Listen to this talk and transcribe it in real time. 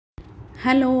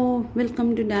Hello, welcome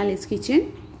to Dalia's Kitchen.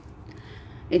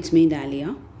 It's me, Dalia.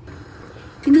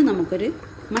 ഇന്ന് നമുക്കൊരു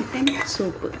mutton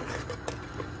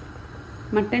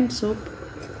soup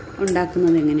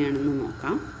ഉണ്ടാക്കുന്നത് എങ്ങനെയാണെന്ന്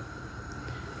നോക്കാം.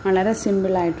 വളരെ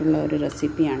സിമ്പിൾ ആയിട്ടുള്ള ഒരു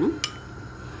റെസിപ്പിയാണ്.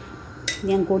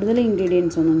 ഞാൻ കൂടുതൽ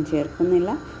ഇൻഗ്രീഡിയൻസ് ഒന്നും ചേർക്കുന്നില്ല.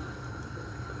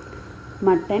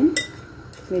 മട്ടൺ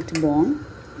വിത്ത് ബോൺ,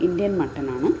 ഇന്ത്യൻ മട്ടൺ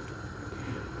ആണ്.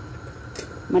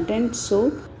 Mutton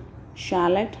soup,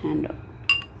 shallot and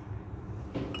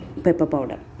pepper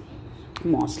powder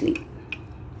mostly.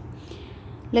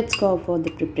 Let's go for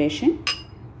the preparation.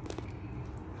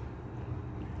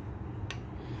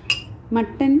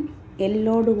 Mutton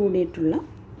എല്ലോട് കൂടിയിട്ടുള്ള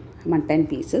mutton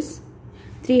pieces,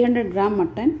 300 gram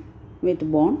mutton with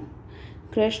bone,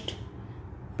 crushed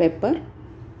pepper,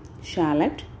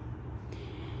 shallot,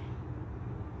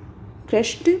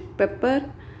 crushed pepper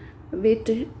with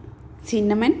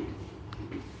cinnamon,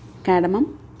 cardamom,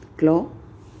 clove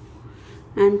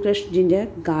and crushed ginger,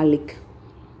 garlic,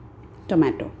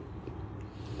 tomato.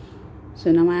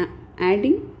 So now I am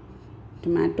adding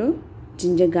tomato,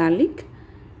 ginger, garlic,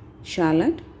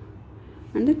 shallot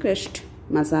and the crushed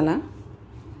masala,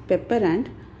 pepper and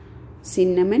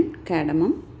cinnamon,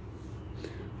 cardamom,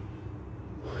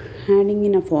 adding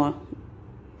in a fork.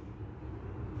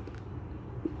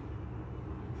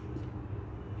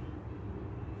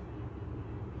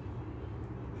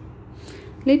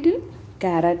 Little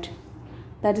carrot,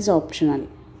 that is optional.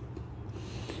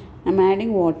 I am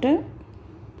adding water,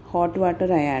 hot water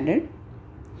I added.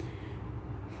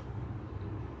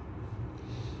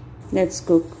 Let's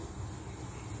cook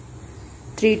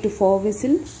 3 to 4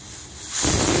 whistles.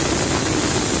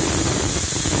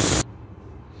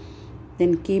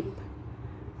 Then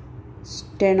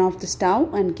turn off the stove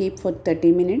and keep for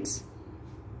 30 minutes.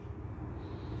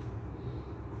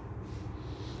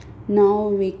 Now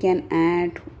we can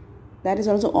add, that is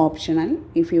also optional,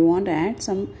 if you want to add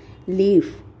some leaf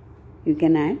you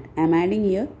can add. I am adding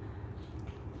here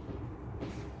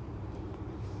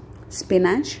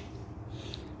spinach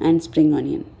and spring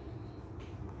onion.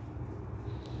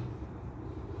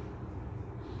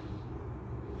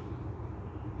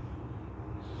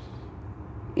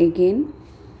 Again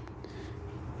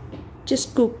just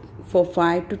cook for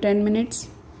 5 to 10 minutes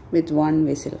with 1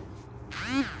 whistle.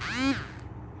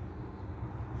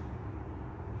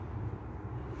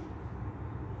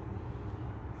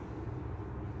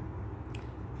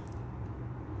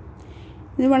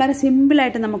 ഇത് വളരെ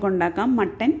സിമ്പിളായിട്ട് നമുക്ക് ഉണ്ടാക്കാം.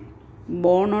 Mutton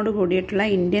ബോണോട് കൂടിയിട്ടുള്ള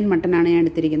Indian മട്ടനാണ് ഞാൻ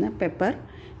എടുത്തിരിക്കുന്നത്. Pepper,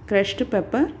 crushed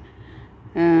pepper,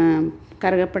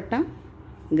 കറുകപ്പട്ട,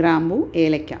 ഗ്രാമ്പൂ,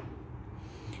 ഏലക്ക.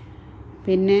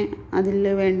 പിന്നെ അതിൽ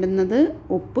വേണ്ടുന്നത്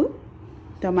ഉപ്പ്,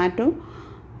 ടൊമാറ്റോ,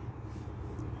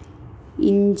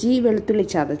 ഇഞ്ചി, വെളുത്തുള്ളി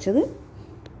ചതച്ചത്.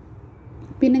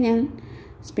 പിന്നെ ഞാൻ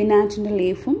സ്പിനാച്ചിൻ്റെ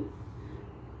ലീഫും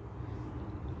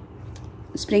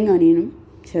സ്പ്രിംഗ് ഓനിയനും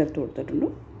ചേർത്ത് കൊടുത്തിട്ടുണ്ട്.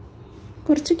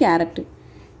 കുറച്ച് ക്യാരറ്റ്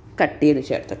കട്ട് ചെയ്ത്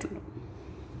ചേർത്തിട്ടുണ്ട്.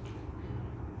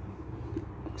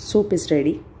 Soup is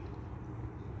ready.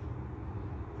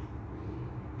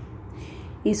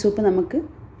 ഈ സൂപ്പ് നമുക്ക്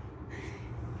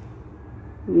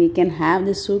we can have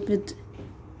this soup with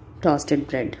toasted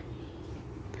bread.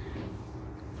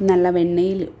 നല്ല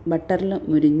വെണ്ണയിൽ ബട്ടറിൽ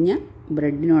മുരിഞ്ഞ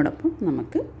ബ്രെഡിനോടൊപ്പം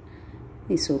നമുക്ക്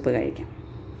ഈ സൂപ്പ് കഴിക്കാം.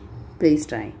 Please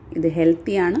try. ഇത്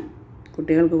ഹെൽത്തിയാണ്,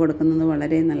 കുട്ടികൾക്ക് കൊടുക്കുന്നത്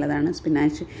വളരെ നല്ലതാണ്.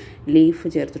 സ്പിനാച്ച് ലീഫ്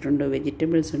ചേർത്തിട്ടുണ്ട്,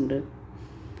 വെജിറ്റബിൾസ് ഉണ്ട്.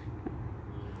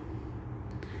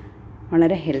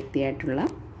 വളരെ ഹെൽത്തി ആയിട്ടുള്ള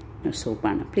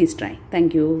സൂപ്പാണ്. Please try.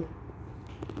 Thank you.